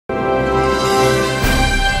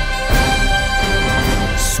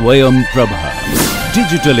Swayam Prabha.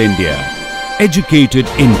 Digital India. Educated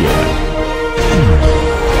India.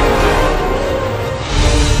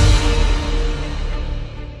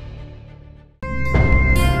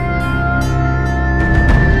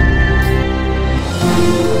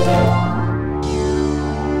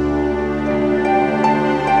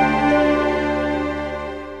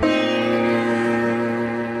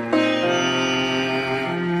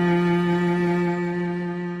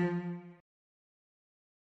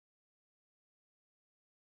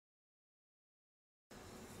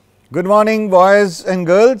 Good morning, boys and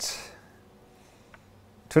girls.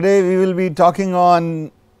 Today we will be talking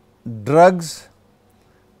on drugs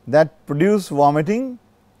that produce vomiting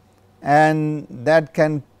and that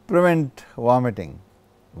can prevent vomiting.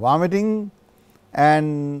 Vomiting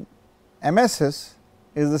and emesis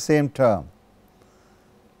is the same term.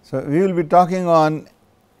 So, we will be talking on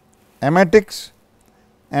emetics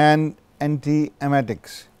and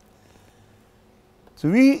anti-emetics. So,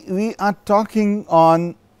 we are talking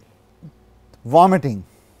on vomiting.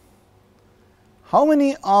 How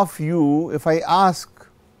many of you, if I ask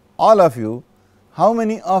all of you, how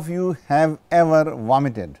many of you have ever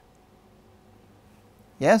vomited?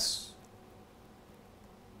 Yes?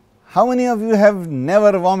 How many of you have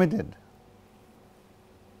never vomited?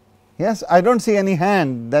 Yes, I do not see any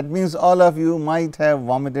hand. That means all of you might have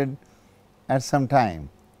vomited at some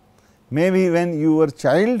time. Maybe when you were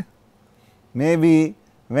child, maybe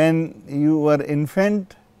when you were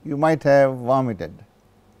infant, you might have vomited.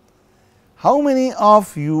 How many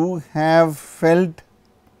of you have felt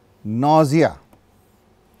nausea?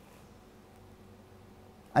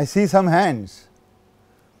 I see some hands.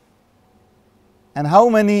 And how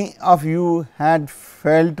many of you had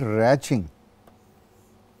felt retching?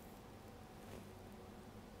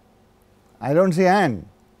 I do not see hand,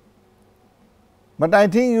 but I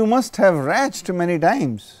think you must have retched many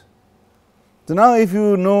times. So, now if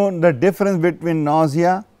you know the difference between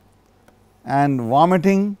nausea and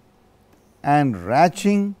vomiting and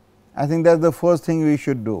retching, I think that is the first thing we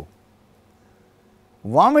should do.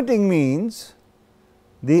 Vomiting means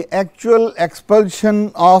the actual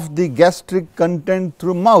expulsion of the gastric content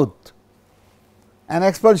through mouth, and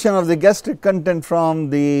expulsion of the gastric content from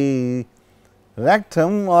the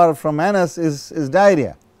rectum or from anus is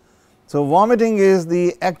diarrhea. So, vomiting is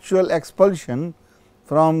the actual expulsion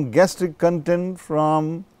from gastric content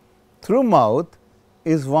from through mouth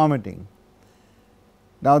is vomiting.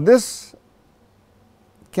 Now, this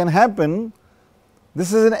can happen,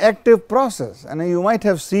 this is an active process, and you might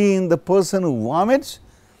have seen the person who vomits,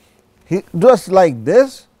 he does like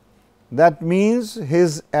this, that means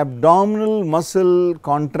his abdominal muscle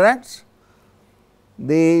contracts,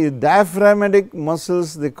 the diaphragmatic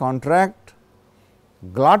muscles they contract,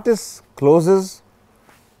 glottis closes,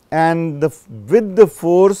 and with the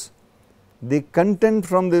force the content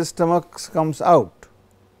from the stomach comes out,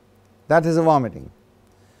 that is a vomiting.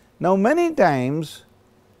 Now, many times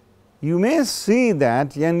you may see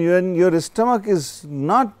that when your stomach is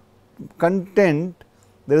not content,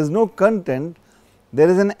 there is no content, there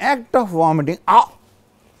is an act of vomiting,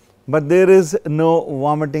 but there is no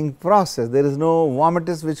vomiting process, there is no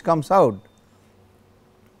vomitus which comes out,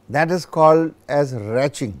 that is called as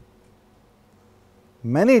retching.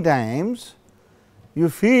 Many times you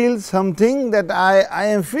feel something that I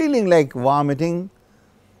am feeling like vomiting,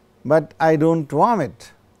 but I do not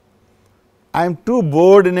vomit. I am too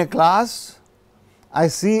bored in a class, I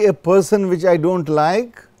see a person which I do not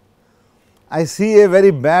like, I see a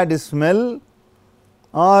very bad smell,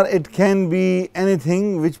 or it can be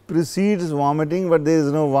anything which precedes vomiting, but there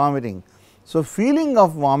is no vomiting. So, feeling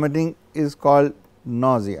of vomiting is called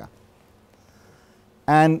nausea,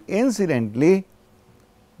 and incidentally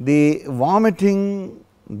the vomiting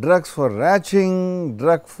drugs for retching,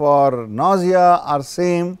 drug for nausea are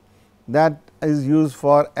same, that is used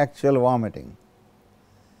for actual vomiting.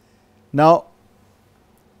 Now,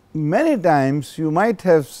 many times you might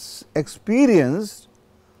have experienced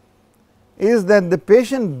is that the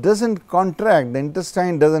patient does not contract, the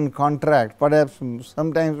intestine does not contract, perhaps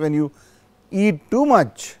sometimes when you eat too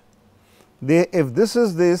much, if this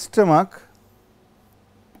is the stomach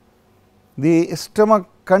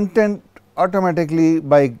content automatically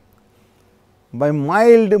by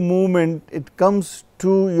mild movement it comes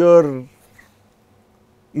to your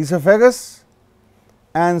esophagus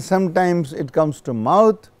and sometimes it comes to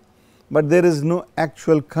mouth, but there is no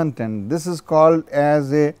actual content. This is called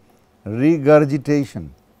as a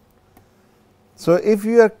regurgitation. So, if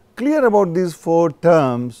you are clear about these four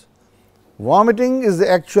terms, vomiting is the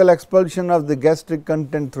actual expulsion of the gastric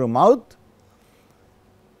content through mouth,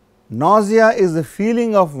 Nausea is the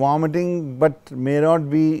feeling of vomiting, but there may not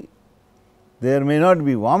be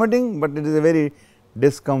vomiting, but it is a very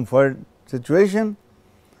discomfort situation.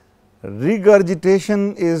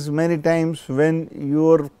 Regurgitation is many times when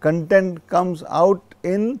your content comes out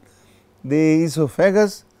in the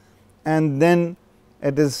esophagus and then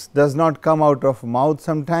it does not come out of mouth.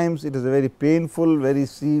 Sometimes it is a very painful, very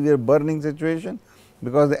severe burning situation,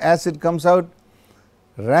 because the acid comes out,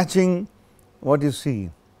 retching what you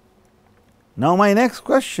see. Now, my next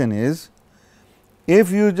question is,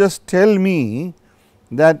 if you just tell me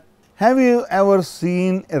that, have you ever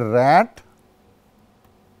seen a rat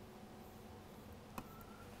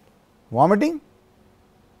vomiting?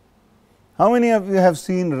 How many of you have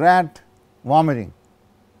seen rat vomiting?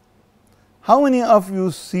 How many of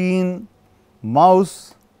you seen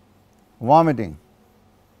mouse vomiting?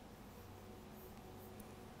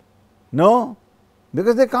 No,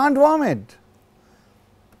 because they can't vomit.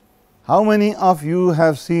 How many of you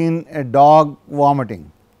have seen a dog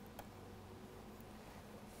vomiting?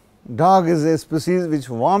 Dog is a species which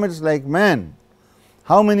vomits like man.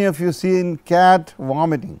 How many of you seen cat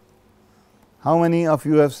vomiting? How many of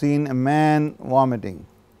you have seen a man vomiting?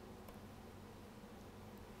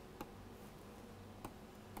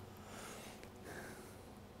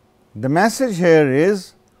 The message here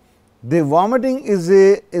is, the vomiting is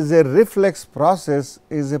a reflex process,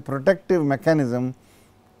 is a protective mechanism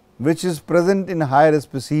which is present in higher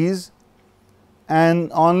species,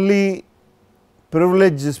 and only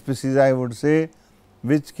privileged species, I would say,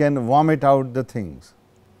 which can vomit out the things,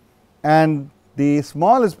 and the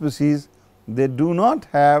small species, they do not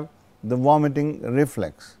have the vomiting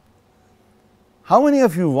reflex. How many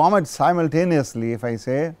of you vomit simultaneously, if I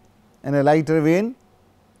say in a lighter vein?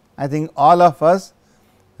 I think all of us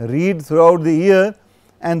read throughout the year,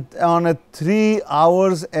 and on a 3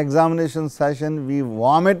 hours examination session we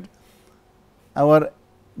vomit our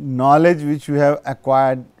knowledge which we have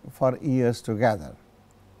acquired for years together,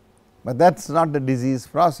 but that is not the disease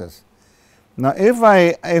process. Now, if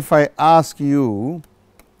I ask you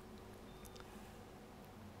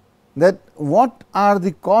that what are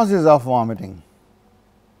the causes of vomiting,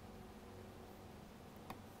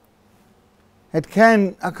 it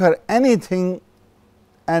can occur anything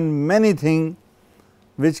and many things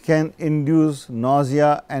which can induce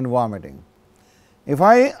nausea and vomiting. If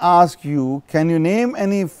I ask you, can you name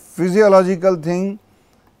any physiological thing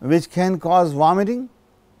which can cause vomiting?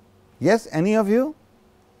 Yes, any of you?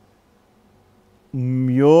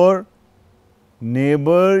 Your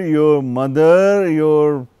neighbor, your mother,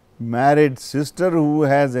 your married sister who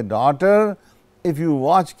has a daughter, if you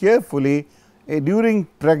watch carefully, during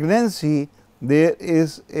pregnancy there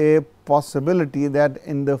is a possibility that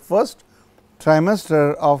in the first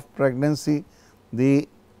trimester of pregnancy there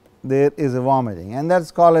is a vomiting, and that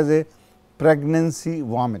is called as a pregnancy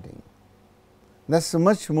vomiting. That is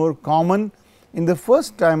much more common in the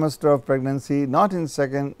first trimester of pregnancy, not in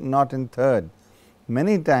second, not in third.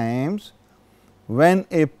 Many times when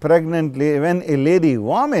a lady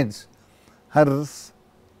vomits, her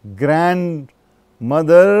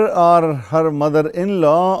grandmother or her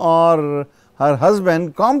mother-in-law or her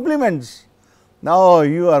husband compliments, now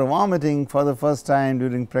you are vomiting for the first time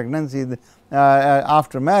during pregnancy,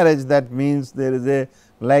 after marriage, that means there is a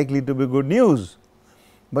likely to be good news.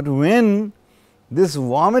 But when this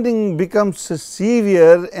vomiting becomes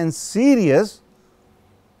severe and serious,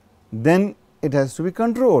 then it has to be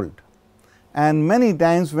controlled, and many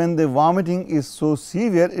times when the vomiting is so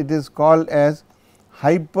severe, it is called as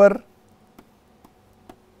hyperemesis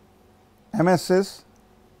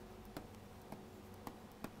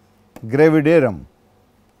gravidarum.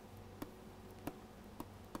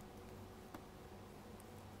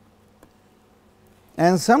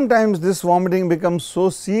 And sometimes this vomiting becomes so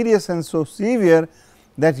serious and so severe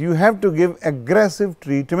that you have to give aggressive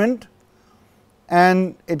treatment,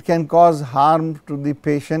 and it can cause harm to the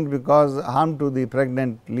patient, because harm to the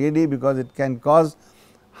pregnant lady, because it can cause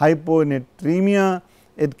hyponatremia,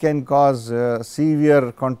 it can cause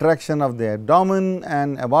severe contraction of the abdomen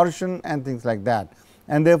and abortion and things like that,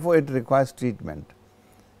 and therefore, it requires treatment.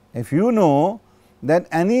 If you know that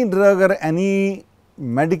any drug or any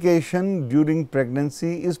medication during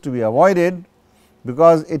pregnancy is to be avoided,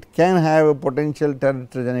 because it can have a potential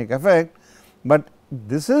teratogenic effect, but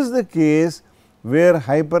this is the case where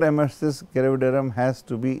hyperemesis gravidarum has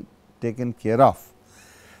to be taken care of.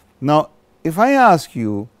 Now, if I ask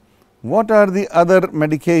you what are the other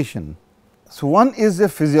medication, so one is a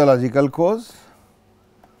physiological cause,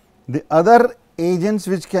 the other agents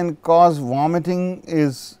which can cause vomiting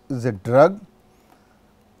is a drug.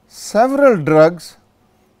 Several drugs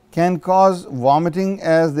can cause vomiting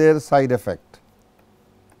as their side effect.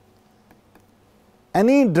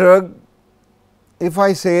 Any drug, if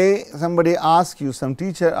I say somebody asks you, some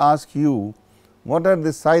teacher asks you what are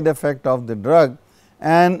the side effect of the drug,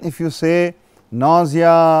 and if you say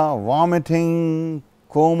nausea, vomiting,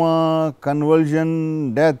 coma,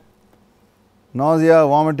 convulsion, death, nausea,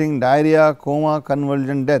 vomiting, diarrhea, coma,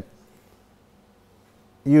 convulsion, death,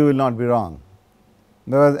 you will not be wrong,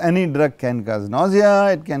 because any drug can cause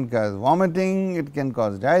nausea, it can cause vomiting, it can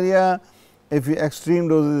cause diarrhea, if you extreme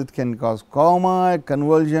doses it can cause coma,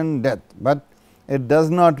 convulsion, death, but it does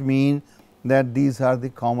not mean that these are the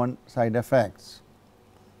common side effects.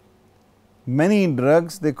 Many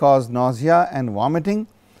drugs, they cause nausea and vomiting,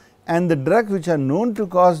 and the drugs which are known to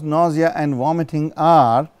cause nausea and vomiting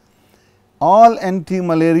are all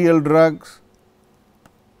anti-malarial drugs,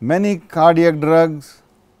 many cardiac drugs,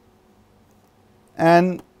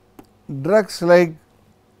 and drugs like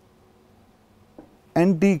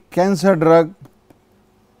anti-cancer drug.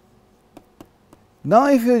 Now,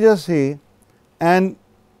 if you just say an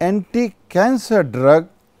anti-cancer drug,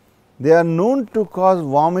 they are known to cause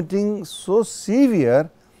vomiting so severe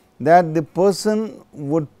that the person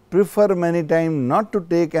would prefer many times not to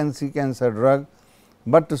take anti-cancer drug,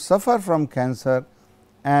 but to suffer from cancer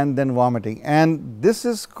and then vomiting, and this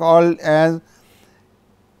is called as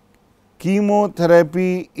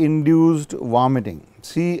chemotherapy induced vomiting,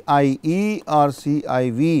 CIE or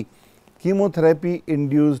CIV, chemotherapy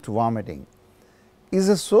induced vomiting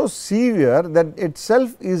is so severe that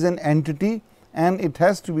itself is an entity and it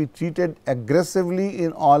has to be treated aggressively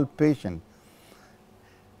in all patients.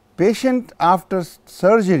 Patient after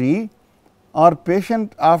surgery or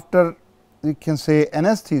patient after, we can say,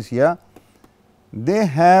 anesthesia, they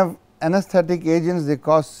have anesthetic agents, they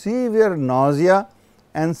cause severe nausea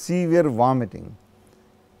and severe vomiting,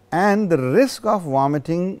 and the risk of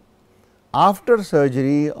vomiting after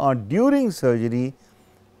surgery or during surgery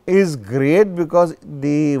is great, because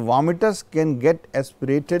the vomitus can get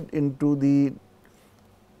aspirated into the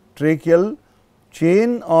tracheal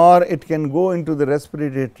chain or it can go into the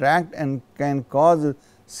respiratory tract and can cause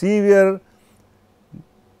severe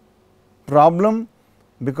problem,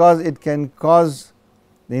 because it can cause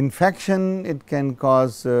the infection, it can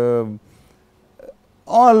cause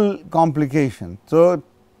all complications. So,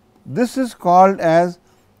 this is called as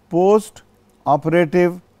post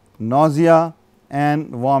operative nausea and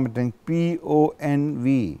vomiting,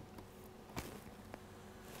 PONV.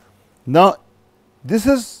 Now, this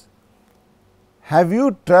is, have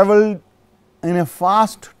you traveled in a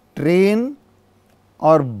fast train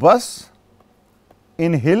or bus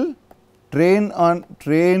in hill, train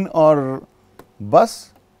or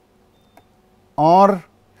bus, or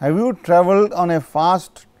have you traveled on a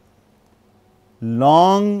fast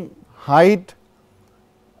long height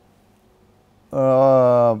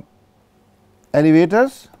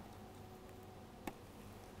elevators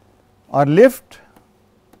or lift?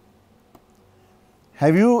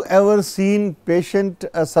 Have you ever seen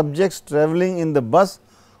subjects traveling in the bus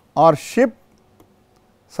or ship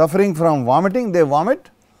suffering from vomiting? They vomit.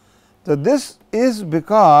 So, this is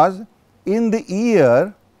because in the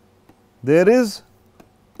ear there is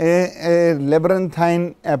a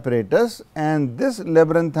labyrinthine apparatus, and this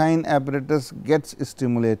labyrinthine apparatus gets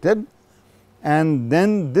stimulated, and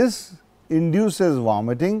then this induces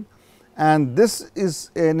vomiting, and this is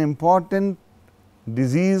an important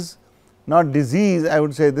disease, not disease, I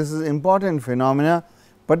would say this is important phenomena,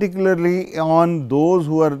 particularly on those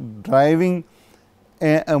who are driving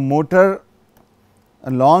a motor a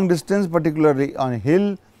long distance, particularly on a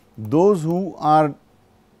hill, those who are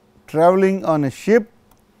traveling on a ship,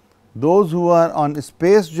 those who are on a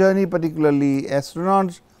space journey, particularly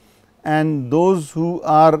astronauts, and those who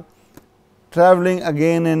are traveling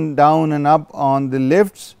again and down and up on the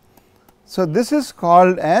lifts. So, this is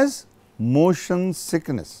called as motion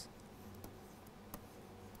sickness.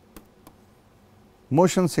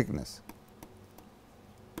 Motion sickness.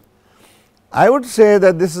 I would say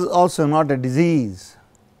that this is also not a disease.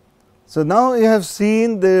 So, now you have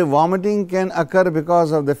seen the vomiting can occur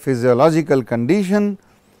because of the physiological condition,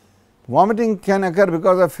 vomiting can occur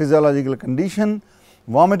because of physiological condition,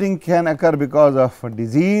 vomiting can occur because of a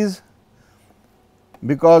disease,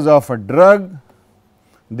 because of a drug,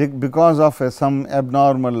 because of some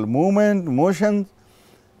abnormal movement, motions,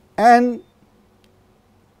 and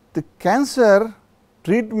the cancer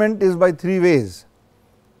treatment is by three ways.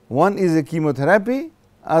 One is a chemotherapy,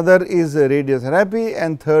 other is a radiotherapy,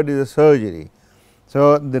 and third is a surgery.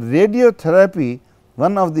 So, the radiotherapy,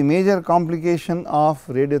 one of the major complication of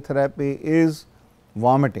radiotherapy is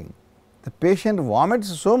vomiting. The patient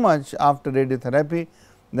vomits so much after radiotherapy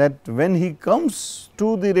that when he comes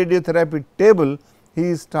to the radiotherapy table,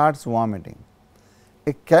 he starts vomiting.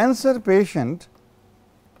 A cancer patient,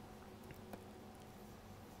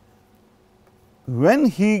 when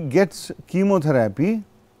he gets chemotherapy,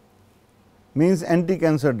 means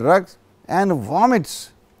anti-cancer drugs, and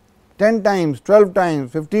vomits 10 times, 12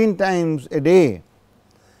 times, 15 times a day.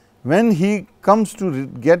 When he comes to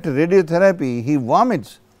get radiotherapy, he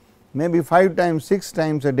vomits maybe 5 times, 6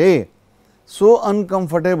 times a day, so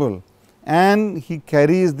uncomfortable, and he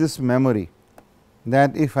carries this memory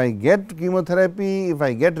that if I get chemotherapy, if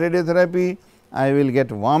I get radiotherapy, I will get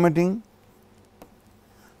vomiting.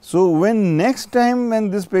 So, when next time when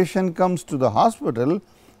this patient comes to the hospital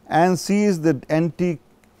and sees the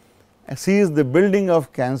building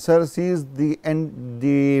of cancer, sees the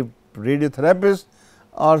radiotherapist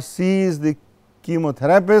or sees the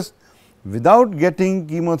chemotherapist, without getting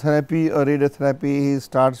chemotherapy or radiotherapy, he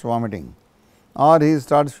starts vomiting or he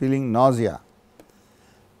starts feeling nausea.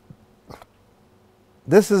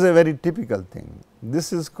 This is a very typical thing.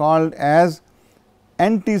 This is called as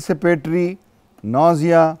anticipatory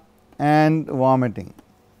nausea and vomiting,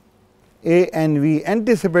 ANV,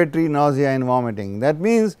 anticipatory nausea and vomiting. That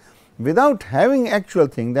means, without having actual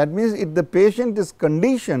thing, that means if the patient is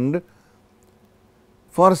conditioned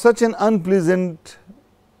for such an unpleasant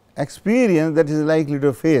experience that is likely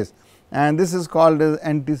to face, and this is called as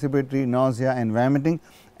anticipatory nausea and vomiting,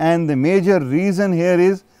 and the major reason here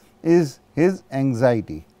is his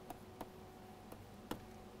anxiety.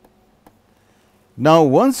 Now,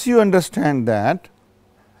 once you understand that,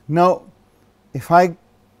 now if I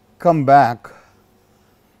come back,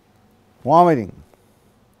 vomiting,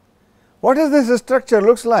 what is this structure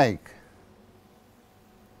looks like?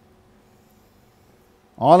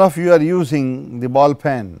 All of you are using the ball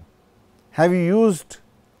pen. Have you used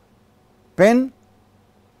pen?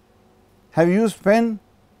 Have you used pen?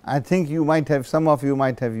 I think you might have, some of you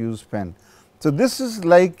might have used pen. So, this is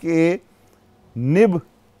like a nib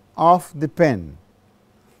of the pen,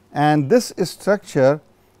 and this structure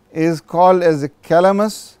is called as a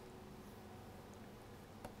calamus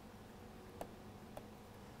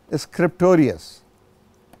scriptorius.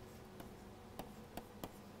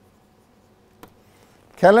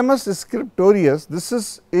 Calamus scriptorius, this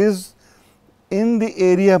is in the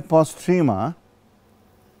area postrema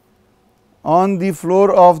on the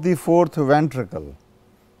floor of the fourth ventricle.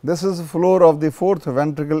 This is the floor of the fourth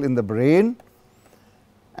ventricle in the brain,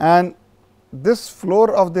 and this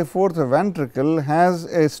floor of the fourth ventricle has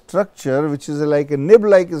a structure which is like a nib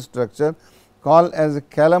like structure called as a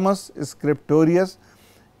calamus scriptorius,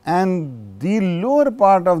 and the lower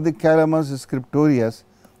part of the calamus scriptorius,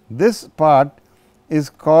 this part is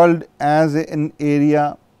called as an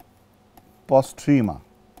area postrema.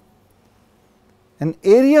 An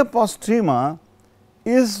area postrema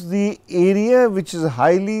is the area which is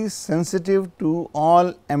highly sensitive to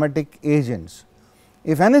all emetic agents.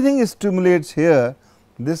 If anything stimulates here,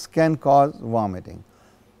 this can cause vomiting.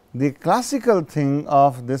 The classical thing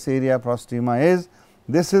of this area postrema is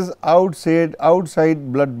this is outside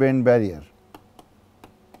blood brain barrier.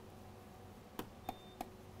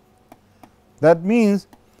 That means,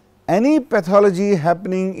 any pathology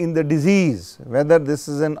happening in the disease, whether this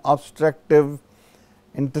is an obstructive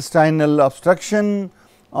intestinal obstruction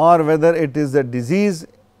or whether it is a disease.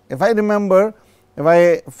 If I remember, if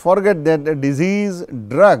I forget that a disease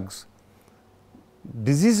drugs,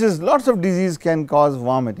 diseases, lots of disease can cause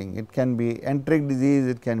vomiting. It can be enteric disease,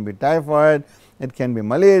 it can be typhoid, it can be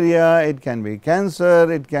malaria, it can be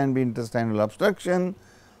cancer, it can be intestinal obstruction,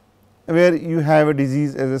 where you have a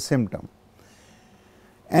disease as a symptom.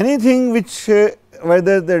 Anything which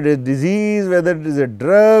whether there is disease, whether it is a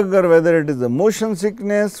drug or whether it is a motion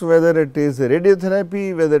sickness, whether it is a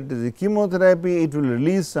radiotherapy, whether it is a chemotherapy, it will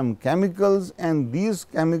release some chemicals, and these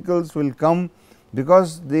chemicals will come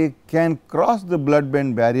because they can cross the blood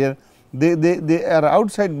brain barrier, they are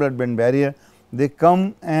outside blood brain barrier, they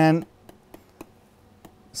come and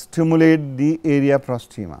stimulate the area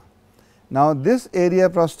postrema. Now, this area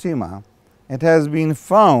postrema, it has been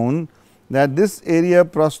found that this area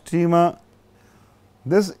postrema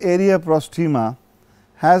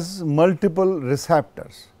has multiple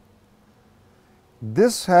receptors.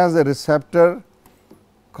 This has a receptor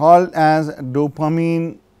called as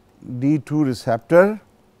dopamine D2 receptor.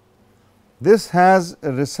 This has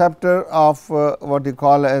a receptor of what you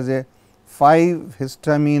call as a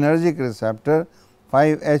 5-histaminergic receptor,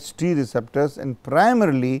 5-HT receptors, and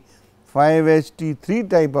primarily 5-HT3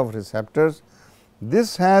 type of receptors.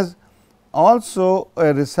 This has also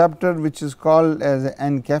a receptor which is called as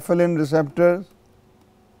enkephalin receptor.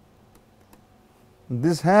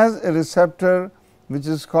 This has a receptor which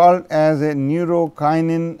is called as a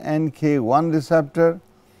neurokinin NK1 receptor.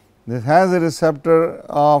 This has a receptor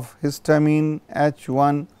of histamine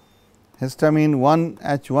H1, histamine 1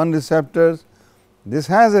 H1 receptors. This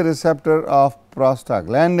has a receptor of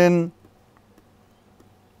prostaglandin.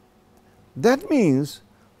 That means,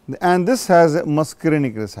 and this has a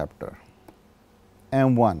muscarinic receptor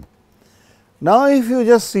M1. Now, if you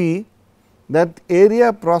just see that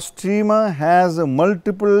area prostrema has a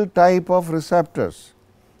multiple type of receptors,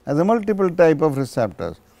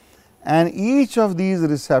 and each of these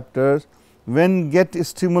receptors when get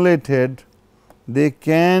stimulated, they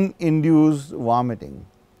can induce vomiting.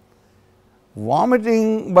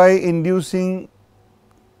 Vomiting by inducing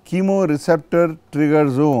chemoreceptor trigger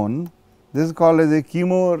zone, this is called as a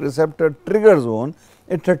chemoreceptor trigger zone.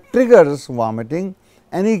 It triggers vomiting.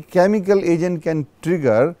 Any chemical agent can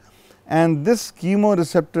trigger, and this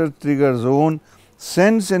chemoreceptor trigger zone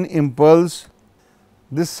sends an impulse.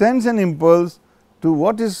 This sends an impulse to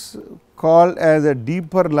what is called as a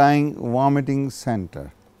deeper lying vomiting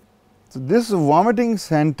center. So, this vomiting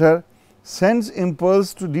center sends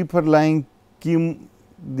impulse to deeper lying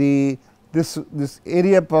this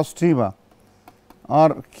area prostrema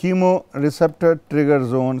or chemoreceptor trigger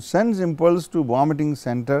zone sends impulse to vomiting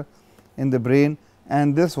center in the brain,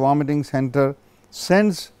 and this vomiting center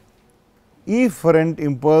sends efferent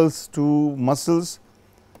impulse to muscles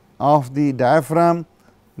of the diaphragm,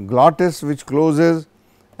 glottis which closes,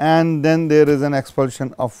 and then there is an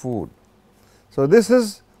expulsion of food. So, this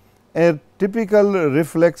is a typical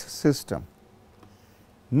reflex system.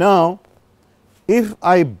 Now, if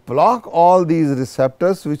I block all these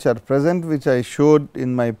receptors which are present, which I showed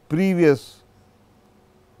in my previous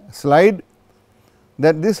slide,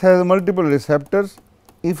 that this has multiple receptors.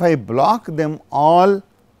 If I block them all,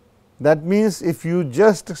 that means if you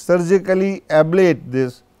just surgically ablate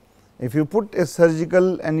this, if you put a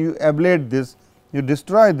surgical and you ablate this, you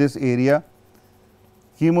destroy this area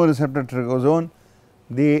chemoreceptor trigger zone,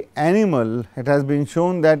 the animal, it has been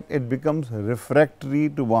shown that it becomes refractory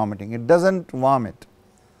to vomiting, it does not vomit.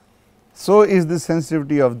 So, is the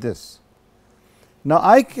sensitivity of this. Now,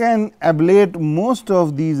 I can ablate most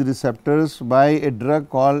of these receptors by a drug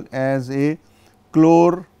called as a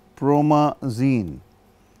chlorpromazine,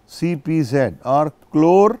 CPZ or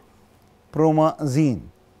chlorpromazine.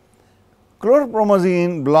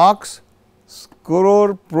 Chlorpromazine blocks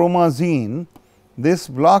chlorpromazine, this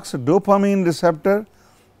blocks dopamine receptor,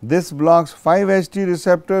 this blocks 5-HT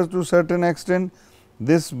receptors to certain extent,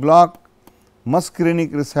 this block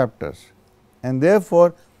muscarinic receptors, and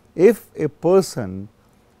therefore, if a person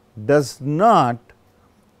does not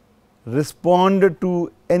respond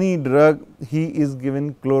to any drug, he is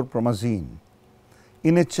given chlorpromazine.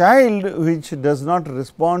 In a child which does not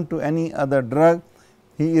respond to any other drug,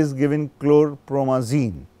 he is given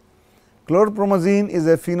chlorpromazine. Chlorpromazine is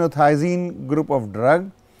a phenothiazine group of drug,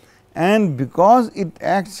 and because it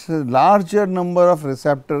acts a larger number of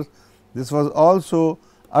receptors, this was also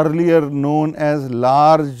earlier known as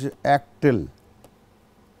large actyl.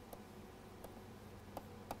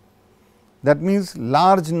 That means,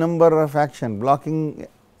 large number of action blocking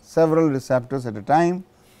several receptors at a time,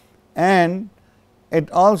 and it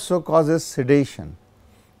also causes sedation,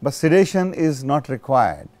 but sedation is not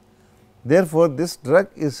required. Therefore, this drug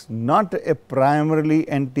is not a primarily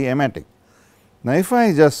anti-emetic. Now, if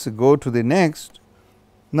I just go to the next,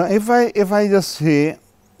 now if I just say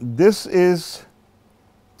this is,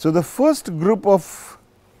 so the first group of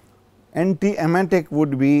anti-emetic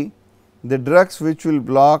would be the drugs which will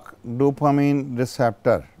block dopamine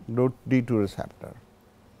receptor, D2 receptor.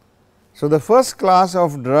 So, the first class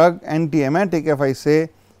of drug anti-emetic, if I say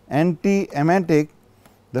anti-emetic,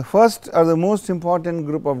 the first or the most important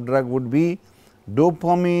group of drug would be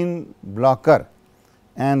dopamine blocker,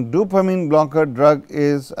 and dopamine blocker drug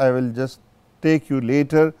is, I will just take you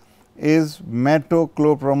later, is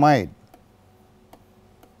metoclopramide.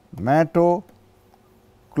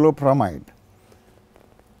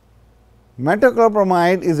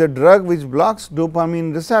 Metoclopramide is a drug which blocks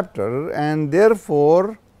dopamine receptor, and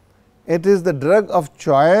therefore, it is the drug of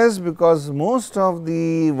choice, because most of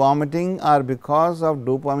the vomiting are because of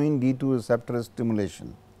dopamine D2 receptor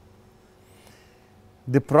stimulation.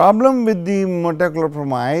 The problem with the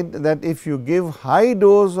metoclopramide, that if you give high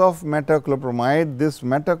dose of metoclopramide, this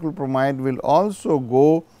metoclopramide will also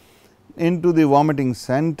go into the vomiting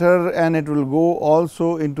center, and it will go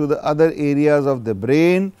also into the other areas of the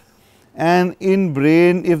brain, and in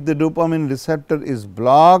brain if the dopamine receptor is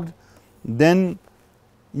blocked, then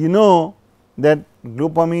you know that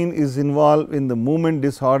dopamine is involved in the movement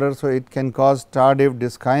disorder. So, it can cause tardive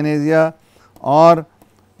dyskinesia, or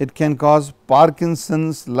it can cause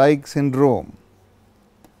Parkinson's like syndrome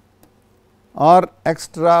or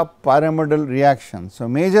extrapyramidal reaction. So,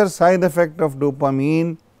 major side effect of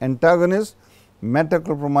dopamine antagonist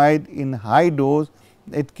metoclopramide in high dose,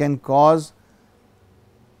 it can cause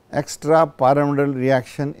extrapyramidal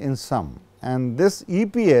reaction in some, and this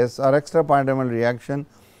EPS or extrapyramidal reaction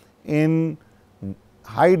in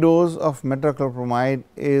high dose of metoclopramide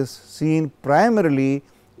is seen primarily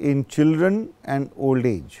in children and old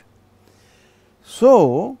age.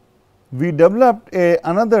 So, we developed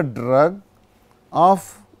another drug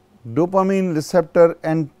of dopamine receptor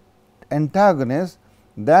antagonist,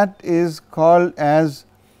 that is called as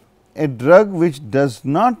a drug which does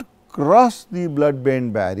not cross the blood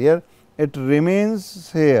brain barrier, it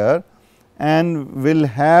remains here and will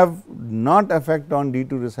have not effect on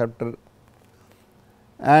D2 receptor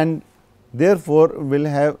and therefore, will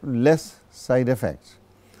have less side effects.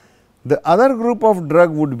 The other group of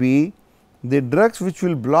drug would be the drugs which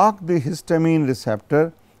will block the histamine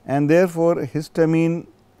receptor, and therefore, histamine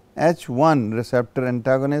H1 receptor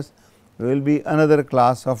antagonist will be another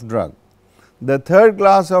class of drug. The third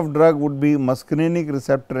class of drug would be muscarinic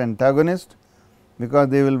receptor antagonist, because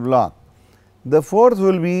they will block. The fourth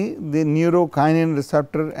will be the neurokinin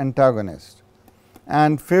receptor antagonist,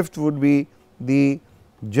 and fifth would be the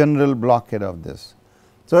general blockade of this.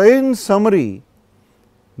 So, in summary,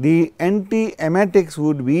 the anti-emetics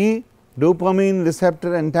would be dopamine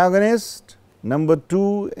receptor antagonist, number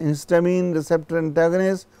 2 histamine receptor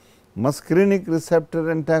antagonist, muscarinic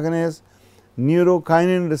receptor antagonist,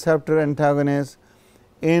 neurokinin receptor antagonist.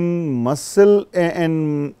 In muscle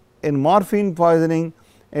in morphine poisoning,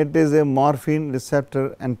 it is a morphine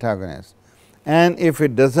receptor antagonist, and if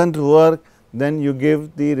it does not work, then you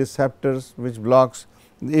give the receptors which blocks,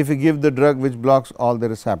 if you give the drug which blocks all the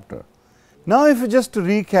receptor. Now, if you just to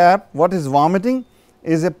recap, what is vomiting?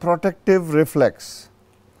 Is a protective reflex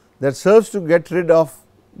that serves to get rid of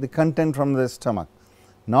the content from the stomach.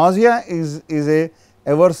 Nausea is a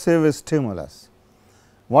aversive stimulus.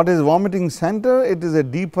 What is vomiting center? It is a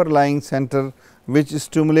deeper lying center which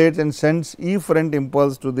stimulates and sends efferent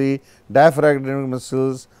impulse to the diaphragmatic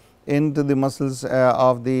muscles, into the muscles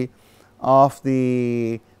of the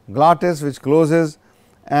glottis which closes,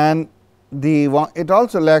 and it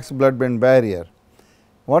also lacks blood brain barrier.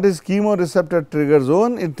 What is chemoreceptor trigger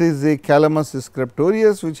zone? It is the calamus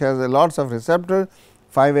scriptorius which has lots of receptors,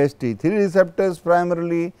 5-HT3 receptors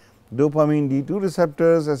primarily, dopamine D2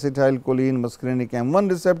 receptors, acetylcholine muscarinic M1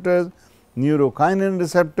 receptors, neurokinin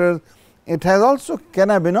receptors. It has also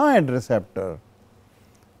cannabinoid receptor,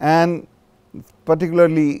 and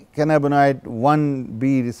particularly cannabinoid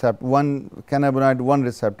 1B receptor, cannabinoid 1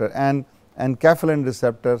 receptor, and enkephalin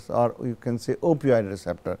receptors, or you can say opioid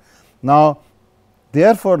receptor. Now,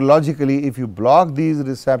 therefore, logically, if you block these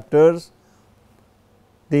receptors,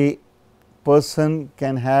 the person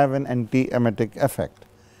can have an anti-emetic effect.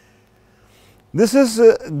 This is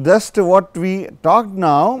just what we talked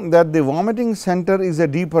now, that the vomiting center is a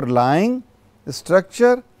deeper lying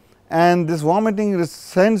structure, and this vomiting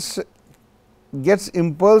sense gets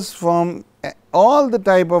impulse from all the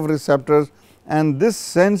type of receptors, and this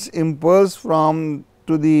sends impulse from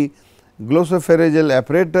to the glossopharyngeal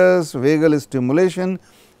apparatus, vagal stimulation.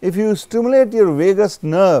 If you stimulate your vagus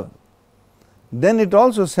nerve, then it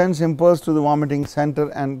also sends impulse to the vomiting center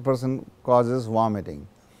and person causes vomiting.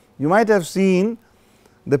 You might have seen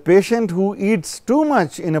the patient who eats too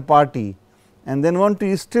much in a party and then want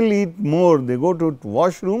to still eat more, they go to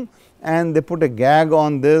washroom and they put a gag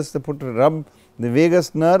on this, they put a rub the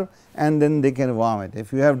vagus nerve and then they can vomit.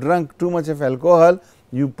 If you have drunk too much of alcohol,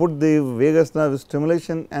 you put the vagus nerve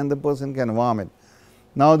stimulation and the person can vomit.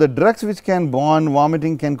 Now, the drugs which can bond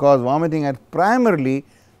vomiting, can cause vomiting, are primarily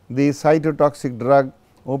the cytotoxic drug,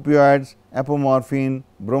 opioids, apomorphine,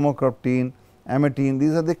 bromocriptine, amotine.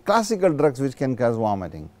 These are the classical drugs which can cause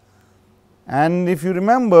vomiting. And if you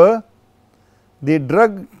remember, the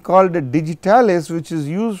drug called digitalis, which is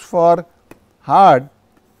used for heart,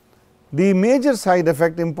 the major side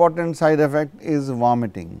effect, important side effect is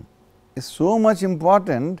vomiting. Is so much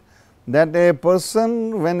important that a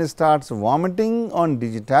person, when starts vomiting on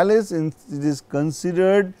digitalis, it is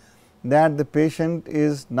considered that the patient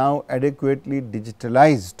is now adequately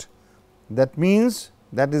digitalized. That means,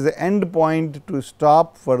 that is the end point to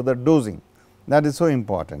stop further dosing, that is so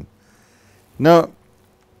important. Now,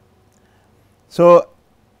 so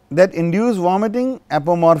that induce vomiting,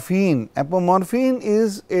 apomorphine. Apomorphine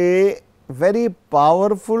is a very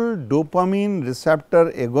powerful dopamine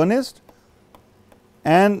receptor agonist,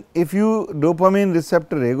 and if you dopamine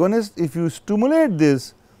receptor agonist, if you stimulate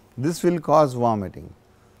this will cause vomiting.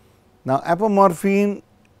 Now, apomorphine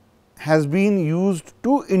has been used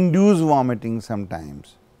to induce vomiting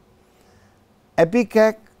sometimes.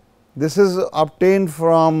 Ipecac, this is obtained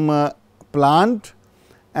from plant,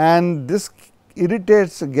 and this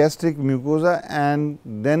irritates gastric mucosa and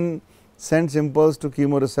then sends impulse to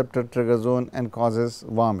chemoreceptor trigger zone and causes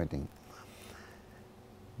vomiting.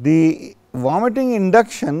 The vomiting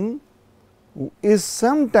induction is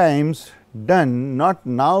sometimes done, not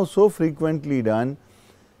now so frequently done,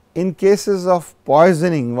 in cases of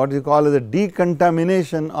poisoning, what you call as the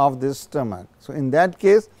decontamination of the stomach. So, in that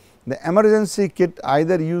case the emergency kit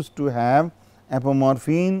either used to have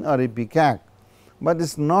apomorphine or ipecac, but it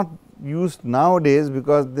is not used nowadays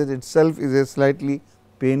because this itself is a slightly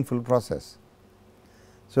painful process.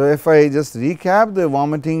 So, if I just recap, the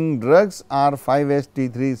vomiting drugs are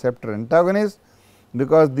 5-HT3 receptor antagonists,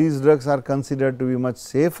 because these drugs are considered to be much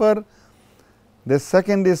safer. The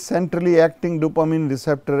second is centrally acting dopamine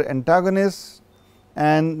receptor antagonist,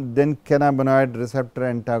 and then cannabinoid receptor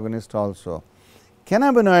antagonist also.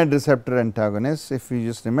 Cannabinoid receptor antagonist, if you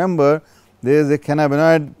just remember, there is a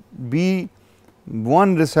cannabinoid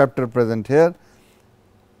B1 receptor present here.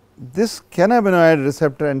 This cannabinoid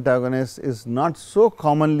receptor antagonist is not so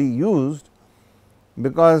commonly used,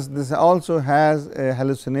 because this also has a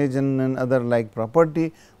hallucinogen and other like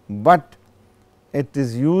property, but it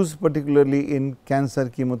is used particularly in cancer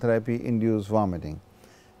chemotherapy induced vomiting.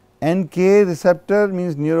 NK receptor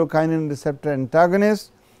means neurokinin receptor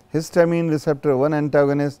antagonist, histamine receptor 1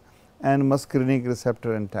 antagonist, and muscarinic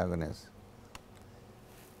receptor antagonist.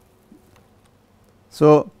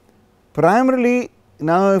 So, primarily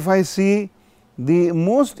now if I see, the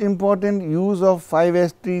most important use of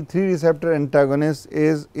 5-HT3 receptor antagonist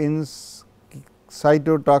is in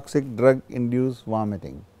cytotoxic drug induced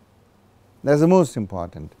vomiting. That is the most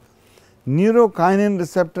important. Neurokinin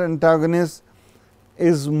receptor antagonist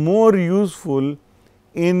is more useful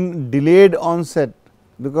in delayed onset,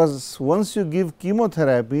 because once you give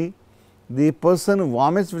chemotherapy, the person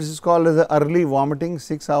vomits, which is called as the early vomiting,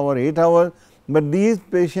 6 hour, 8 hour, but these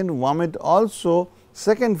patients vomit also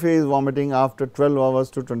second phase vomiting after 12 hours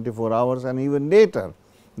to 24 hours and even later.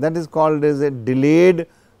 That is called as a delayed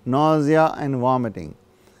nausea and vomiting.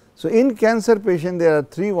 So, in cancer patient there are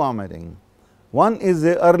 3 vomiting. One is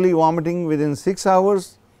the early vomiting within 6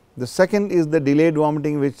 hours, the second is the delayed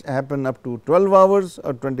vomiting which happen up to 12 hours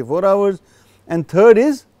or 24 hours, and third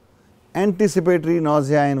is anticipatory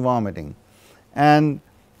nausea and vomiting. And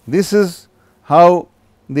this is how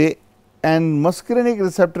the muscarinic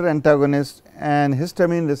receptor antagonist and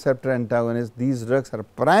histamine receptor antagonist, these drugs are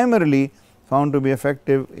primarily found to be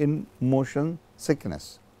effective in motion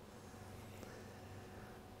sickness.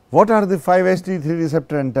 What are the 5-HT3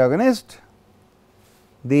 receptor antagonists?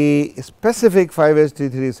 The specific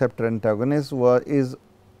 5-HT3 receptor antagonist is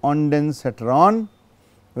ondansetron,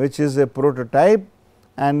 which is a prototype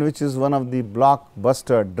and which is one of the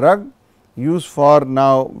blockbuster drug used for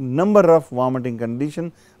now number of vomiting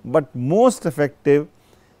condition, but most effective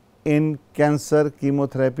in cancer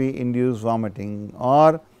chemotherapy induced vomiting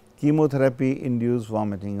or chemotherapy induced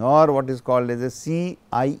vomiting, or what is called as a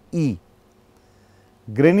CIE.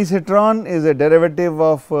 Granisetron is a derivative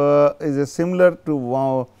of is a similar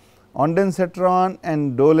to ondansetron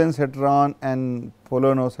and dolansetron and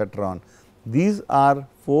polonosetron. These are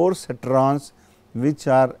 4 cetrons which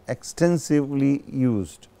are extensively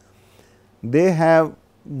used. They have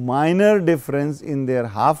minor difference in their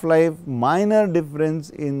half life, minor difference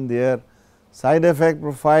in their side effect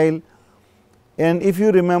profile, and if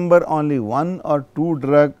you remember only 1 or 2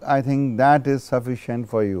 drug, I think that is sufficient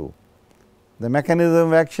for you. The mechanism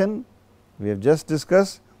of action we have just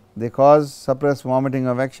discussed, they cause suppressed vomiting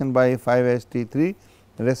of action by 5-HT3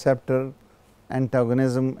 receptor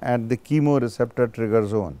antagonism at the chemoreceptor trigger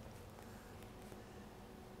zone.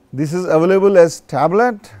 This is available as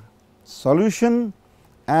tablet, solution,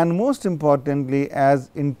 and most importantly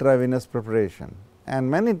as intravenous preparation, and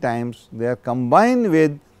many times they are combined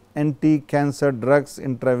with anti-cancer drugs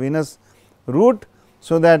intravenous route,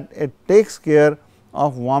 so that it takes care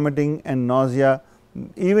of vomiting and nausea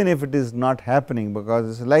even if it is not happening, because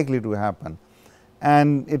it is likely to happen,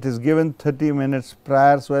 and it is given 30 minutes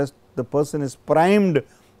prior, so as the person is primed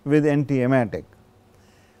with anti-emetic.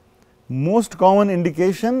 Most common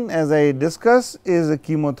indication, as I discussed, is a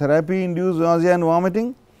chemotherapy induced nausea and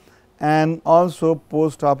vomiting, and also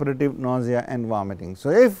post operative nausea and vomiting. So,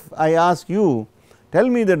 if I ask you, tell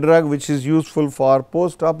me the drug which is useful for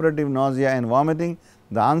post operative nausea and vomiting,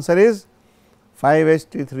 the answer is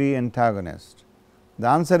 5-HT3 antagonist. The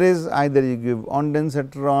answer is either you give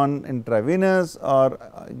ondansetron intravenous or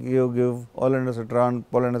you give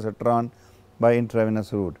polonosetron by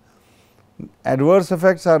intravenous route. Adverse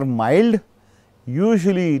effects are mild,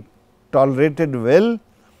 usually tolerated well.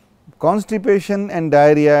 Constipation and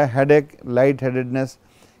diarrhea, headache, lightheadedness.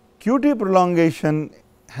 QT prolongation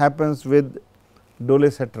happens with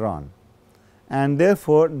dolutegravir, and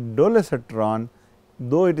therefore, dolutegravir,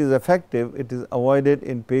 though it is effective, it is avoided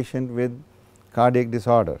in patient with cardiac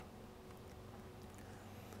disorder.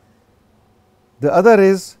 The other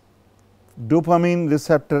is dopamine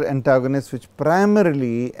receptor antagonists, which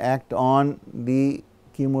primarily act on the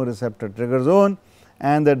chemoreceptor trigger zone,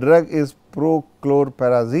 and the drug is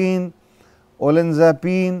prochlorperazine,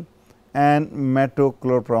 olanzapine and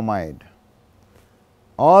metoclopramide.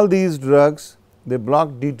 All these drugs, they block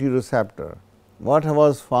D2 receptor. What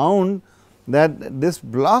was found that this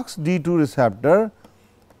blocks D2 receptor,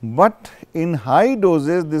 but in high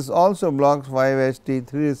doses this also blocks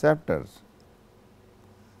 5-HT3 receptors.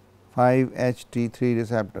 5-HT3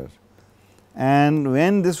 receptors, and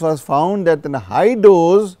when this was found that in a high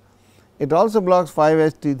dose it also blocks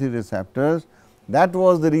 5-HT3 receptors, that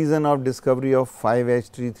was the reason of discovery of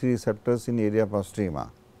 5-HT3 receptors in area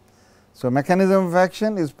postrema. So, mechanism of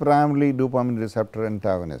action is primarily dopamine receptor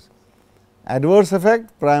antagonist. Adverse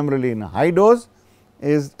effect primarily in high dose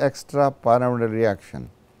is extrapyramidal reaction,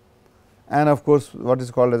 and of course, what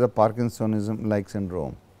is called as a Parkinsonism like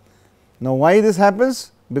syndrome. Now, why this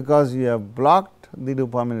happens? Because you have blocked the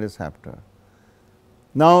dopamine receptor.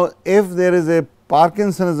 Now, if there is a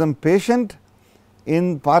Parkinsonism patient,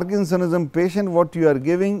 in Parkinsonism patient what you are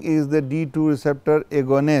giving is the D2 receptor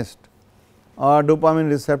agonist or dopamine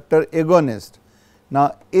receptor agonist.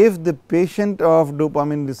 Now, if the patient of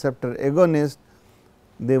dopamine receptor agonist,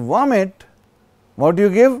 they vomit, what do you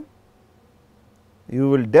give? You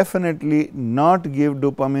will definitely not give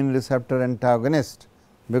dopamine receptor antagonist,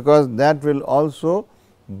 because that will also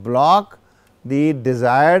block the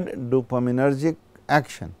desired dopaminergic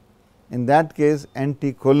action. In that case,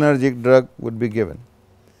 anticholinergic drug would be given.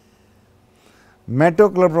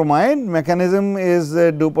 Metoclopramide mechanism is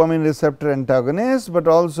a dopamine receptor antagonist, but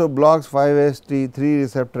also blocks 5-HT3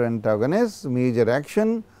 receptor antagonist, major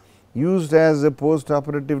action, used as a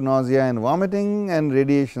post-operative nausea and vomiting and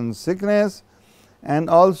radiation sickness, and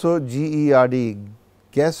also GERD,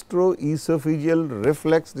 gastroesophageal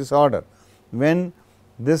reflux disorder, when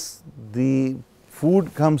the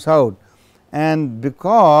food comes out, and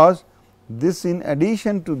because this in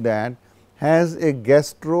addition to that has a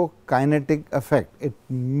gastrokinetic effect. It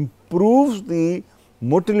improves the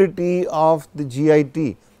motility of the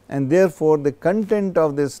GIT, and therefore, the content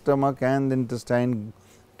of the stomach and the intestine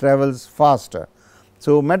travels faster.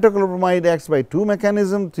 So, metoclopramide acts by two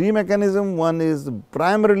mechanisms, three mechanisms. One is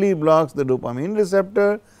primarily blocks the dopamine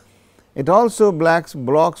receptor. It also blocks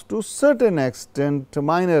to certain extent, to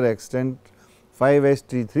minor extent,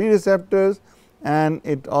 5-HT3 receptors, and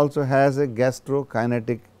it also has a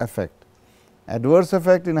gastrokinetic effect. Adverse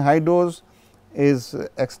effect in high dose is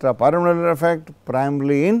extrapyramidal effect,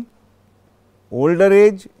 primarily in older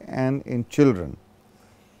age and in children.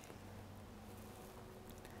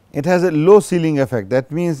 It has a low ceiling effect,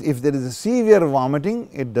 that means, if there is a severe vomiting,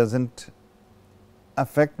 it does not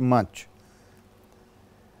affect much.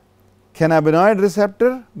 Cannabinoid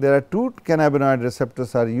receptor, there are two cannabinoid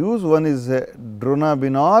receptors are used, one is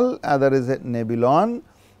dronabinol, other is nebilon.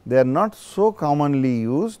 They are not so commonly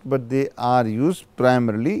used, but they are used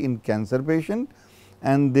primarily in cancer patient,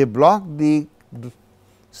 and they block the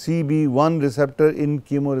CB1 receptor in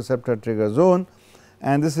chemoreceptor trigger zone,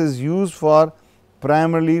 and this is used for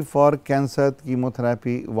primarily for cancer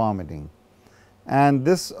chemotherapy vomiting, and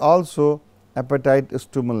this also appetite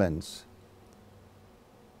stimulants.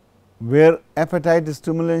 Where appetite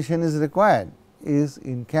stimulation is required is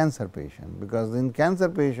in cancer patient, because in cancer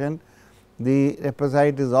patient the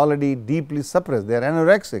appetite is already deeply suppressed, they are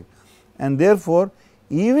anorexic, and therefore,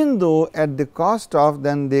 even though at the cost of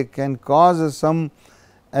then they can cause some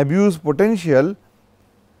abuse potential,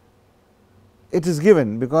 it is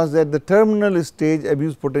given, because at the terminal stage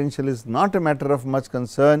abuse potential is not a matter of much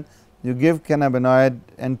concern. You give cannabinoid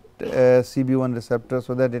and CB1 receptor,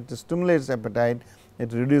 so that it stimulates appetite,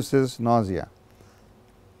 it reduces nausea.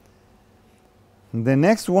 The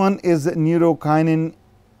next one is neurokinin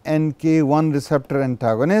NK1 receptor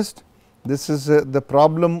antagonist. This is the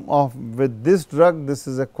problem of with this drug, this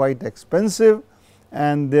is a quite expensive,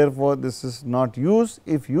 and therefore, this is not used.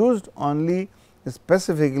 If used only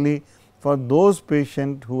specifically for those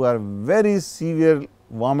patients who are very severe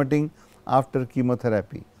vomiting after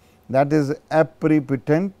chemotherapy, that is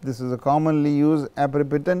aprepitant. This is a commonly used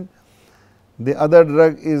aprepitant. The other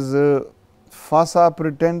drug is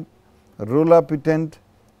fosaprepitant, rolapitant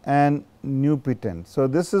and nupitant. So,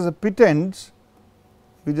 this is a pitants,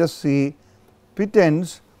 we just see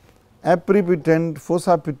pitents, apripitant,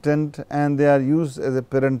 fosapitant, and they are used as a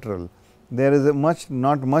parenteral. There is a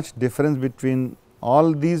not much difference between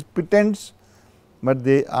all these pitents, but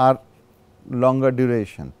they are longer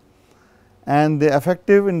duration, and they are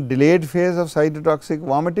effective in delayed phase of cytotoxic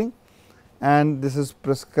vomiting, and this is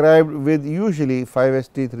prescribed with usually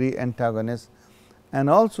 5-HT3 antagonists and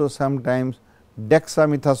also sometimes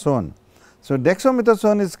dexamethasone. So,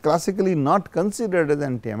 dexamethasone is classically not considered as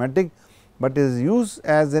antiemetic, but is used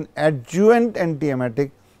as an adjuvant antiemetic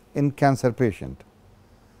in cancer patient.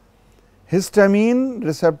 Histamine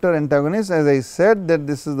receptor antagonist, as I said that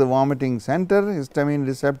this is the vomiting center, histamine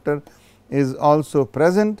receptor is also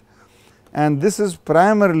present, and this is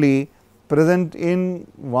primarily present in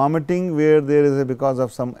vomiting where there is a because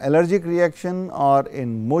of some allergic reaction or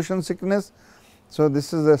in motion sickness. So,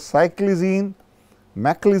 this is a cyclizine,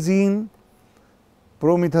 maclizine,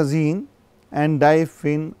 promethazine and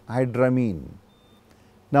diphenhydramine.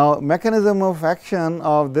 Now, mechanism of action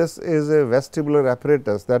of this is a vestibular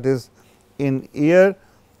apparatus, that is in ear,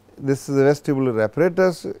 this is a vestibular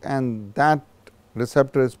apparatus and that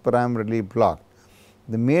receptor is primarily blocked.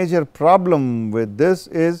 The major problem with this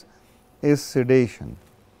is sedation,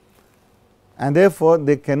 and therefore,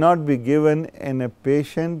 they cannot be given in a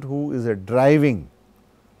patient who is driving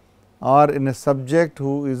or in a subject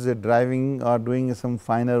who is driving or doing some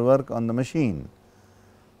finer work on the machine.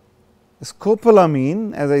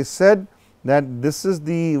 Scopolamine, as I said that this is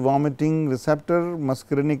the vomiting receptor,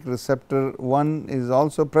 muscarinic receptor 1 is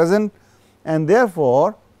also present, and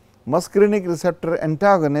therefore, muscarinic receptor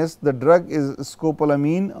antagonist, the drug is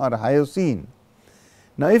scopolamine or hyoscine.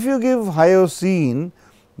 Now, if you give hyoscine,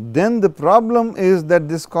 then the problem is that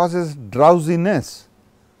this causes drowsiness,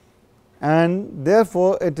 and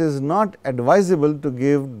therefore, it is not advisable to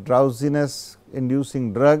give drowsiness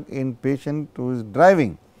inducing drug in patient who is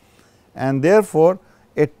driving, and therefore,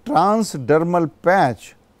 a transdermal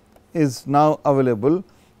patch is now available,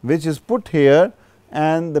 which is put here,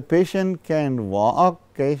 and the patient can walk,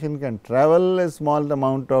 patient can travel, a small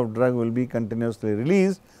amount of drug will be continuously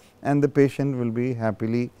released and the patient will be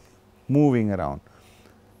happily moving around.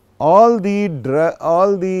 All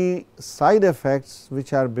the side effects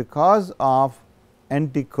which are because of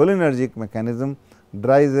anticholinergic mechanism,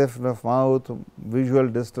 dryness of mouth, visual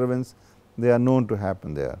disturbance, they are known to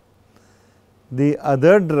happen there. The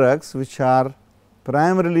other drugs which are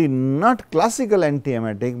primarily not classical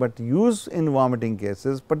antiemetic, but used in vomiting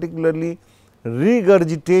cases, particularly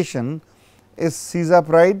regurgitation, is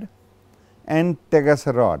cisapride and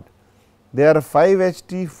tegaserod. They are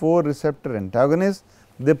 5-HT4 receptor antagonists.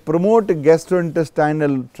 They promote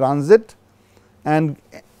gastrointestinal transit and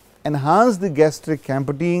enhance the gastric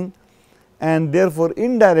emptying and therefore,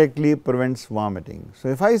 indirectly prevents vomiting. So,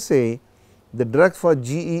 if I say the drugs for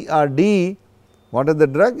GERD, what are the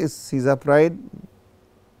drug is cisapride,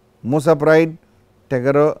 mosapride,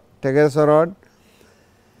 tegaserod.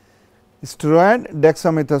 Steroid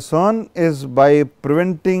dexamethasone is by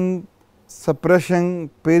preventing suppressing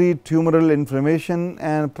peritumoral inflammation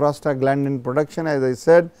and prostaglandin production. As I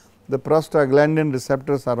said, the prostaglandin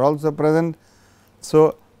receptors are also present.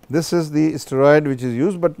 So, this is the steroid which is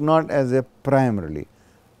used, but not as a primarily.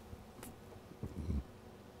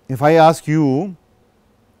 If I ask you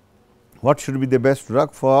what should be the best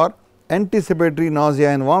drug for anticipatory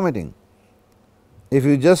nausea and vomiting, if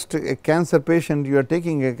you just a cancer patient, you are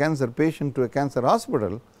taking a cancer patient to a cancer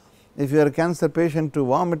hospital. If you are a cancer patient to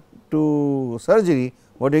vomit to surgery,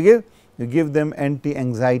 what do you give? You give them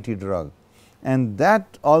anti-anxiety drug, and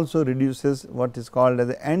that also reduces what is called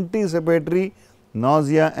as anticipatory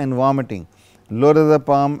nausea and vomiting,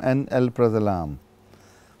 lorazepam and alprazolam.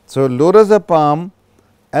 So, lorazepam,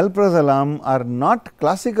 alprazolam are not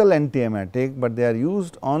classical antiemetic, but they are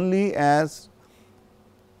used only as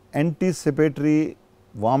anticipatory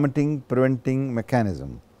vomiting preventing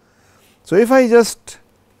mechanism. So, if I just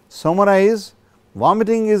summarize,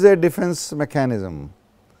 vomiting is a defense mechanism.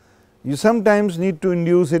 You sometimes need to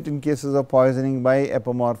induce it in cases of poisoning by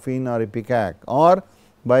apomorphine or ipecac or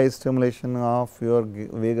by stimulation of your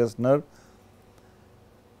vagus nerve.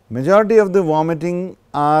 Majority of the vomiting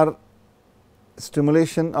are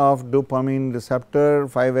stimulation of dopamine receptor,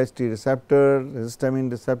 5-HT receptor,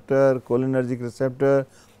 histamine receptor, cholinergic receptor,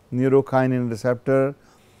 neurokinin receptor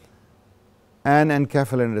and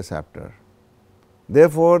enkephalin receptor.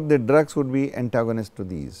 Therefore, the drugs would be antagonist to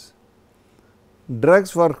these.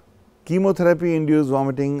 Drugs for chemotherapy induced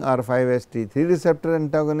vomiting are 5-HT3 receptor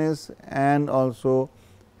antagonists and also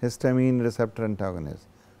histamine receptor antagonists.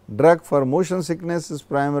 Drug for motion sickness is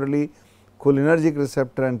primarily cholinergic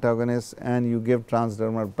receptor antagonist, and you give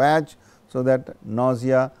transdermal patch, so that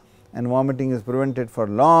nausea and vomiting is prevented for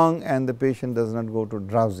long and the patient does not go to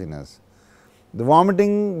drowsiness. The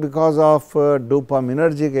vomiting because of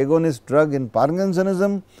dopaminergic agonist drug in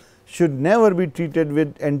Parkinsonism should never be treated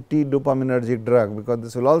with anti-dopaminergic drug, because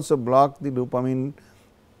this will also block the dopamine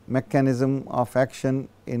mechanism of action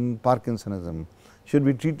in Parkinsonism. Should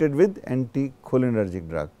be treated with anticholinergic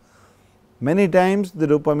drug. Many times the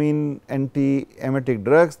dopamine anti-emetic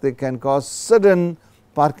drugs, they can cause sudden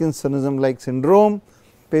Parkinsonism like syndrome,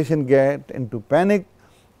 patient get into panic.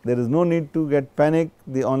 There is no need to get panic,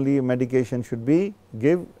 the only medication should be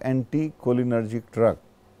give anticholinergic drug.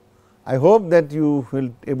 I hope that you will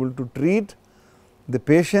be able to treat the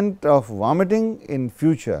patient of vomiting in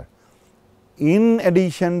future. In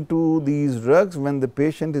addition to these drugs, when the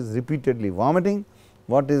patient is repeatedly vomiting,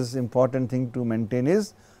 what is important thing to maintain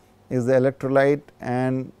is the electrolyte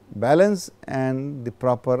and balance and the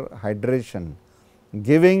proper hydration.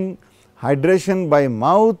 Giving hydration by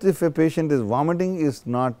mouth if a patient is vomiting is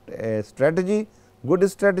not a strategy, good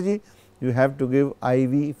strategy. You have to give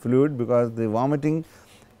IV fluid, because the vomiting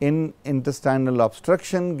in intestinal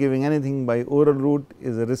obstruction, giving anything by oral route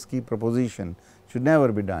is a risky proposition, should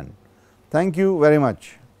never be done. Thank you very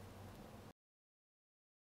much.